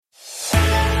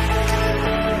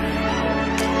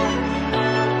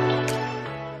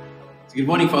So good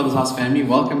morning, Father's House family.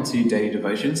 Welcome to Daily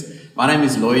Devotions. My name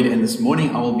is Lloyd, and this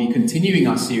morning I will be continuing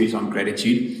our series on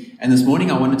gratitude. And this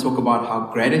morning I want to talk about how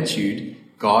gratitude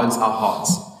guards our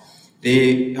hearts.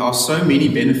 There are so many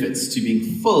benefits to being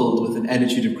filled with an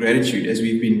attitude of gratitude, as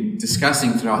we've been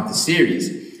discussing throughout the series.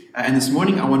 And this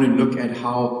morning I want to look at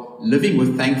how living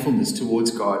with thankfulness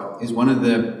towards God is one of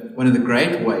the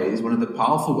great ways, one of the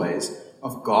powerful ways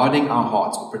of guarding our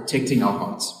hearts or protecting our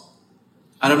hearts.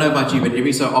 I don't know about you, but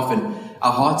every so often,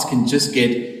 our hearts can just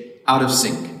get out of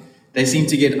sync. They seem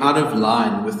to get out of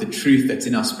line with the truth that's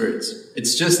in our spirits.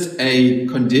 It's just a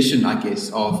condition, I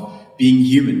guess, of being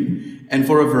human. And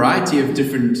for a variety of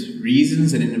different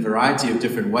reasons and in a variety of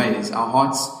different ways, our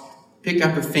hearts pick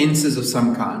up offenses of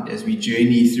some kind as we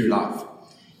journey through life.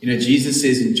 You know, Jesus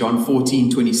says in John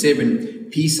 14:27,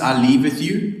 "Peace I leave with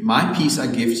you, my peace I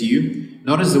give to you.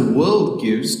 Not as the world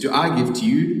gives, do I give to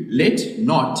you. Let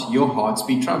not your hearts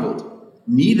be troubled,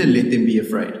 neither let them be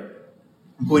afraid."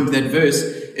 According to that verse,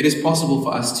 it is possible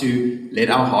for us to let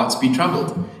our hearts be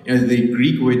troubled. You know, the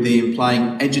Greek word there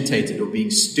implying agitated or being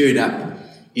stirred up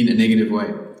in a negative way.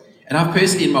 And I've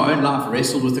personally in my own life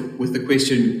wrestled with the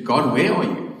question, God, where are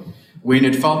you? When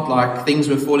it felt like things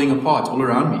were falling apart all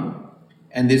around me,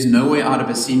 and there's no way out of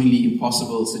a seemingly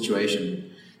impossible situation.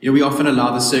 You know, we often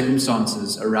allow the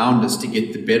circumstances around us to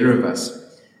get the better of us.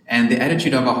 And the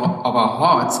attitude of our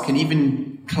hearts can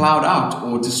even cloud out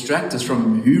or distract us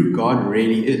from who God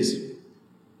really is.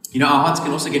 You know, our hearts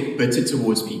can also get bitter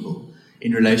towards people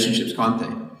in relationships, can't they?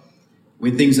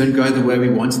 When things don't go the way we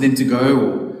wanted them to go,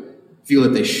 or feel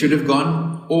that they should have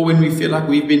gone, or when we feel like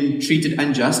we've been treated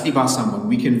unjustly by someone,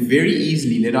 we can very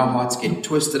easily let our hearts get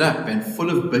twisted up and full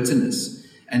of bitterness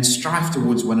and strife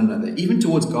towards one another, even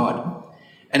towards God.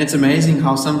 And it's amazing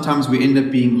how sometimes we end up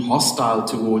being hostile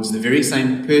towards the very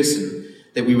same person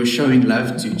that we were showing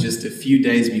love to just a few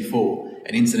days before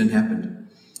an incident happened.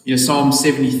 You know, Psalm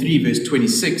 73 verse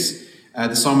 26,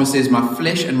 the psalmist says, "My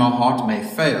flesh and my heart may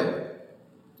fail,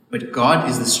 but God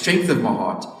is the strength of my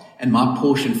heart and my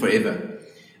portion forever."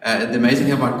 The amazing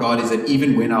thing about God is that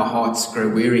even when our hearts grow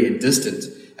weary and distant,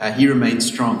 He remains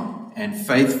strong and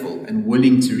faithful and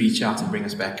willing to reach out and bring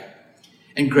us back.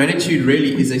 And gratitude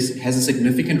really has a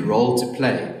significant role to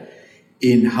play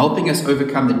in helping us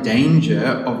overcome the danger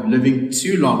of living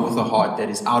too long with a heart that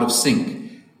is out of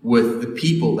sync with the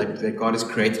people that God has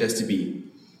created us to be.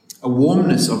 A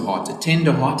warmness of heart, a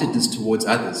tender-heartedness towards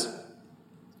others,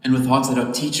 and with hearts that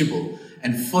are teachable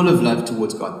and full of love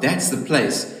towards God. That's the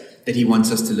place that He wants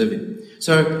us to live in.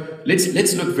 So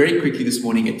let's look very quickly this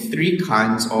morning at three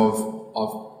kinds of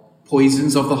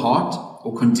poisons of the heart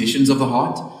or conditions of the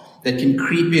heart that can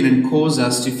creep in and cause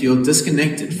us to feel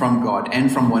disconnected from God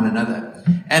and from one another,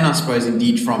 and I suppose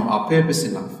indeed from our purpose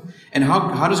in life. And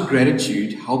how does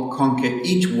gratitude help conquer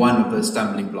each one of those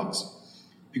stumbling blocks?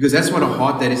 Because that's what a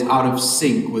heart that is out of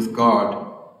sync with God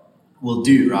will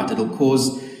do, right? It'll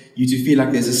cause you to feel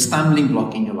like there's a stumbling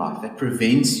block in your life that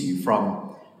prevents you from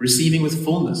receiving with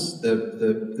fullness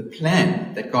the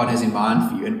plan that God has in mind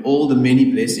for you and all the many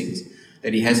blessings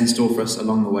that He has in store for us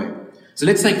along the way. So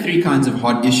let's take three kinds of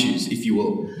heart issues, if you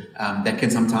will, that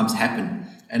can sometimes happen,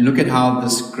 and look at how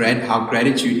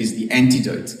gratitude is the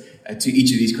antidote to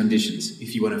each of these conditions,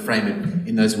 if you want to frame it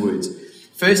in those words.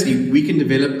 Firstly, we can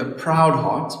develop a proud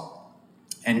heart,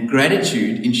 and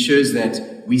gratitude ensures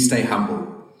that we stay humble.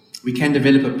 We can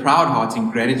develop a proud heart,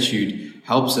 and gratitude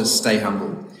helps us stay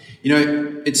humble. You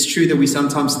know, it's true that we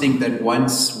sometimes think that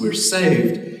once we're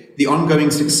saved, the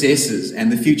ongoing successes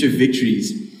and the future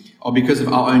victories are because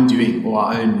of our own doing or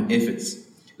our own efforts.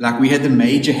 Like we had the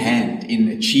major hand in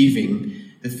achieving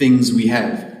the things we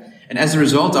have. And as a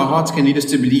result, our hearts can lead us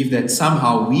to believe that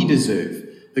somehow we deserve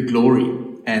the glory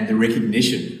and the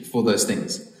recognition for those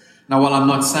things. Now, while I'm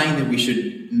not saying that we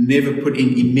should never put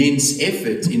in immense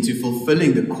effort into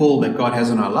fulfilling the call that God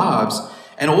has on our lives,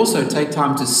 and also take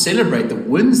time to celebrate the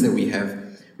wins that we have,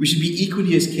 we should be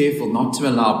equally as careful not to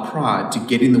allow pride to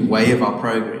get in the way of our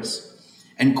progress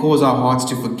and cause our hearts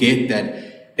to forget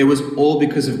that it was all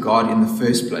because of God in the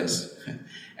first place,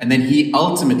 and that He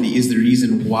ultimately is the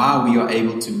reason why we are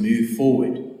able to move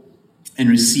forward and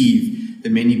receive the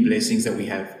many blessings that we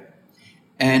have.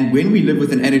 And when we live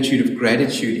with an attitude of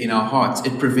gratitude in our hearts,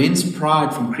 it prevents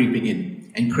pride from creeping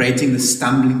in and creating the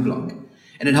stumbling block.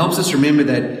 And it helps us remember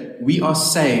that we are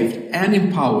saved and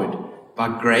empowered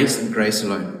by grace and grace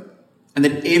alone, and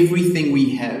that everything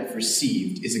we have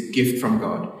received is a gift from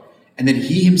God, and that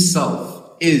He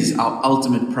Himself is our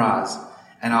ultimate prize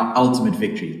and our ultimate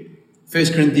victory. 1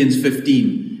 Corinthians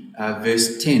 15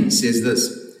 verse 10 says this,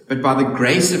 "But by the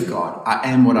grace of God I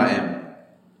am what I am,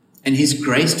 and His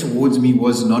grace towards me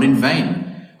was not in vain.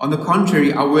 On the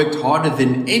contrary, I worked harder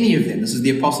than any of them. This is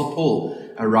the Apostle Paul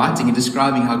writing and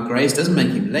describing how grace doesn't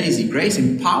make him lazy. Grace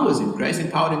empowers him. Grace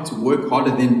empowered him to work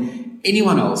harder than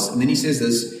anyone else. And then he says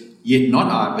this, yet not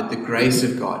I, but the grace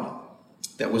of God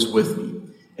that was with me.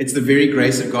 It's the very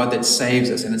grace of God that saves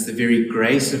us, and it's the very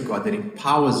grace of God that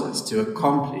empowers us to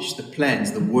accomplish the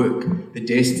plans, the work, the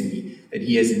destiny that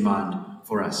He has in mind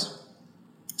for us.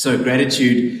 So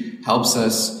gratitude helps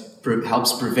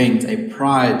prevent a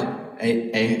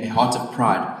heart of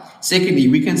pride. Secondly,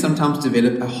 we can sometimes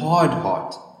develop a hard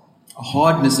heart, a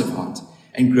hardness of heart,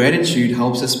 and gratitude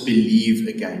helps us believe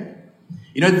again.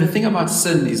 You know, the thing about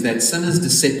sin is that sin is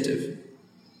deceptive.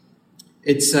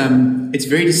 It's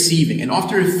very deceiving. And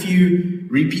after a few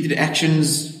repeated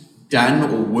actions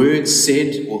done or words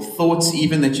said or thoughts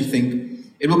even that you think,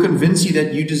 it will convince you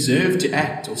that you deserve to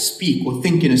act or speak or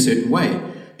think in a certain way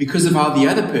because of how the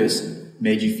other person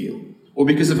made you feel or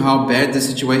because of how bad the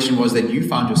situation was that you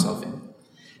found yourself in.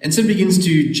 And sin begins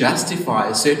to justify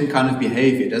a certain kind of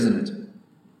behavior, doesn't it?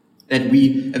 That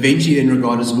we eventually then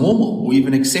regard as normal or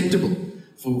even acceptable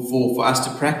for us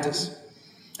to practice.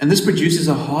 And this produces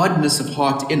a hardness of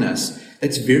heart in us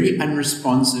that's very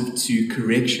unresponsive to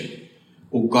correction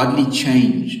or godly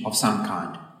change of some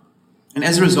kind. And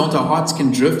as a result, our hearts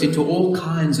can drift into all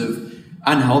kinds of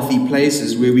unhealthy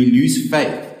places where we lose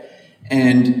faith.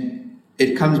 And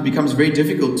it becomes very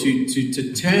difficult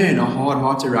to turn a hard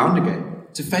heart around again,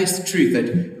 to face the truth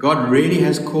that God really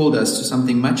has called us to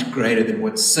something much greater than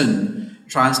what sin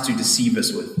tries to deceive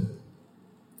us with.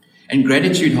 And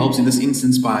gratitude helps in this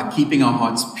instance by keeping our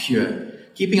hearts pure,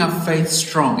 keeping our faith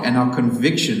strong and our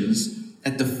convictions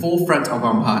at the forefront of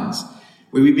our minds,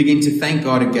 where we begin to thank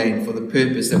God again for the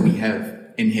purpose that we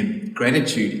have in Him.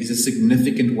 Gratitude is a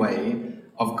significant way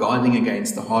of guarding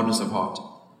against the hardness of heart.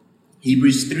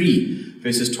 Hebrews 3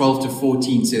 verses 12 to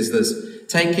 14 says this,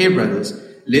 "Take care, brothers,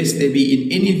 lest there be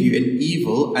in any of you an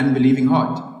evil, unbelieving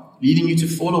heart, leading you to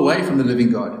fall away from the living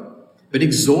God. But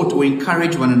exhort or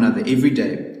encourage one another every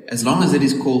day, as long as it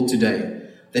is called today,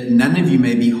 that none of you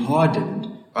may be hardened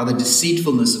by the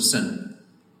deceitfulness of sin.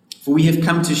 For we have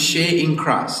come to share in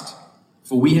Christ.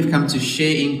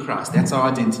 That's our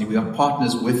identity. We are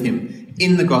partners with Him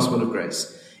in the gospel of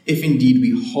grace, if indeed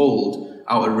we hold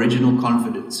our original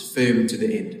confidence firm to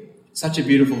the end." Such a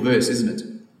beautiful verse, isn't it?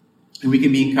 And we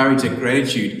can be encouraged that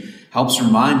gratitude helps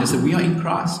remind us that we are in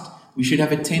Christ. We should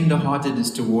have a tender-heartedness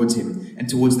towards Him and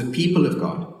towards the people of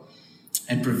God,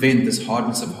 and prevent this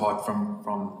hardness of heart from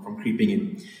creeping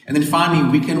in. And then finally,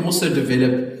 we can also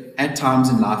develop at times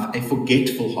in life a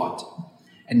forgetful heart.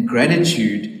 And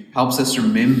gratitude helps us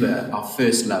remember our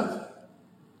first love.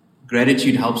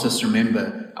 Gratitude helps us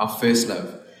remember our first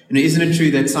love. And isn't it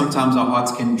true that sometimes our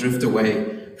hearts can drift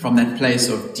away from that place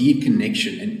of deep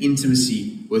connection and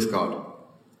intimacy with God?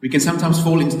 We can sometimes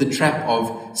fall into the trap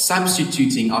of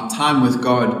substituting our time with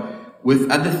God with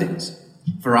other things,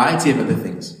 variety of other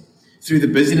things. Through the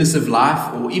busyness of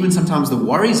life, or even sometimes the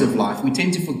worries of life, we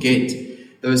tend to forget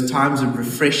those times of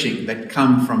refreshing that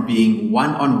come from being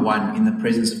one-on-one in the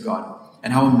presence of God,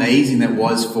 and how amazing that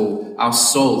was for our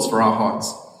souls, for our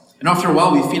hearts. And after a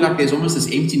while, we feel like there's almost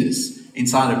this emptiness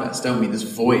inside of us, don't we? This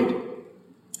void.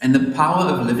 And the power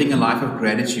of living a life of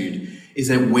gratitude is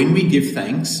that when we give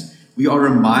thanks, we are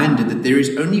reminded that there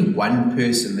is only one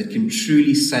person that can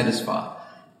truly satisfy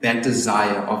that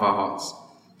desire of our hearts.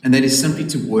 And that is simply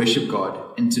to worship God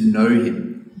and to know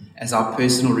Him as our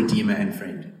personal Redeemer and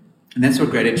friend. And that's what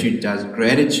gratitude does.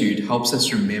 Gratitude helps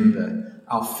us remember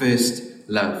our first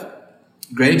love.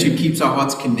 Gratitude keeps our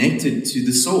hearts connected to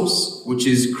the source, which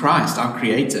is Christ, our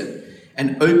Creator,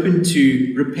 and open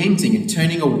to repenting and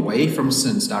turning away from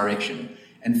sin's direction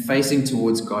and facing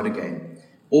towards God again.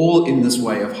 All in this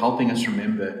way of helping us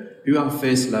remember who our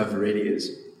first love really is.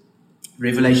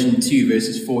 Revelation 2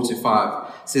 verses 4 to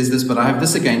 5 says this, "But I have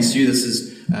this against you." This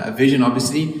is a vision,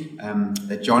 obviously,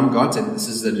 that John got, and this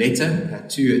is the letter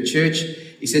to a church.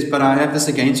 He says, "But I have this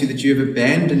against you, that you have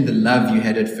abandoned the love you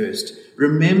had at first.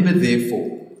 Remember,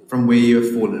 therefore, from where you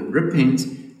have fallen. Repent,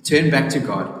 turn back to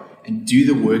God, and do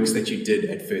the works that you did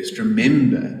at first."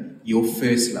 Remember your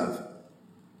first love.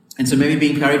 And so maybe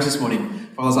be encouraged this morning,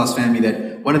 Father's House family,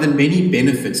 that one of the many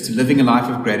benefits to living a life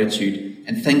of gratitude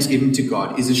and thanksgiving to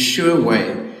God is a sure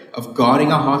way of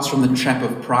guarding our hearts from the trap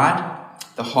of pride,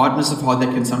 the hardness of heart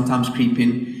that can sometimes creep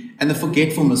in, and the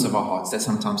forgetfulness of our hearts that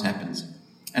sometimes happens.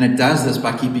 And it does this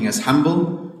by keeping us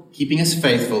humble, keeping us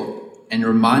faithful, and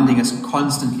reminding us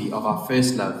constantly of our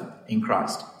first love in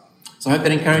Christ. So I hope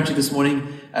that encouraged you this morning.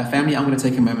 Family, I'm going to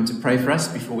take a moment to pray for us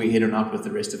before we head on out with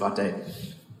the rest of our day.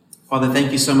 Father,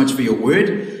 thank you so much for your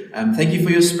word. Thank you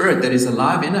for your Spirit that is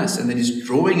alive in us and that is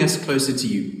drawing us closer to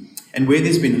you. And where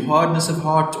there's been hardness of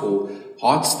heart, or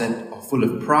hearts that are full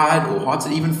of pride, or hearts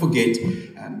that even forget,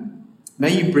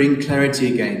 may you bring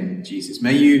clarity again, Jesus.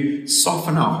 May you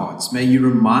soften our hearts. May you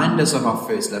remind us of our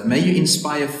first love. May you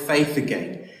inspire faith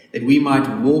again, that we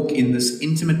might walk in this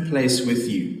intimate place with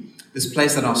you, this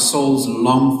place that our souls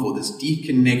long for, this deep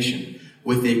connection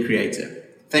with their Creator.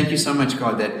 Thank you so much,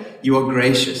 God, that you are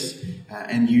gracious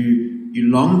and you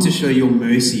long to show your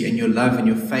mercy and your love and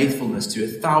your faithfulness to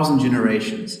 1,000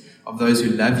 generations of those who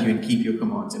love you and keep your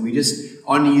commands. And we just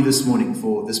honor you this morning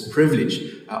for this privilege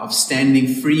of standing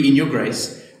free in your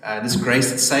grace, this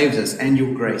grace that saves us and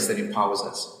your grace that empowers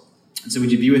us. And so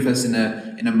would you be with us in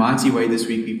a mighty way this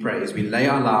week, we pray, as we lay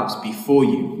our lives before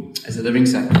you as a living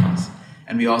sacrifice.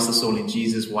 And we ask this all in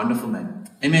Jesus' wonderful name.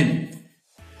 Amen.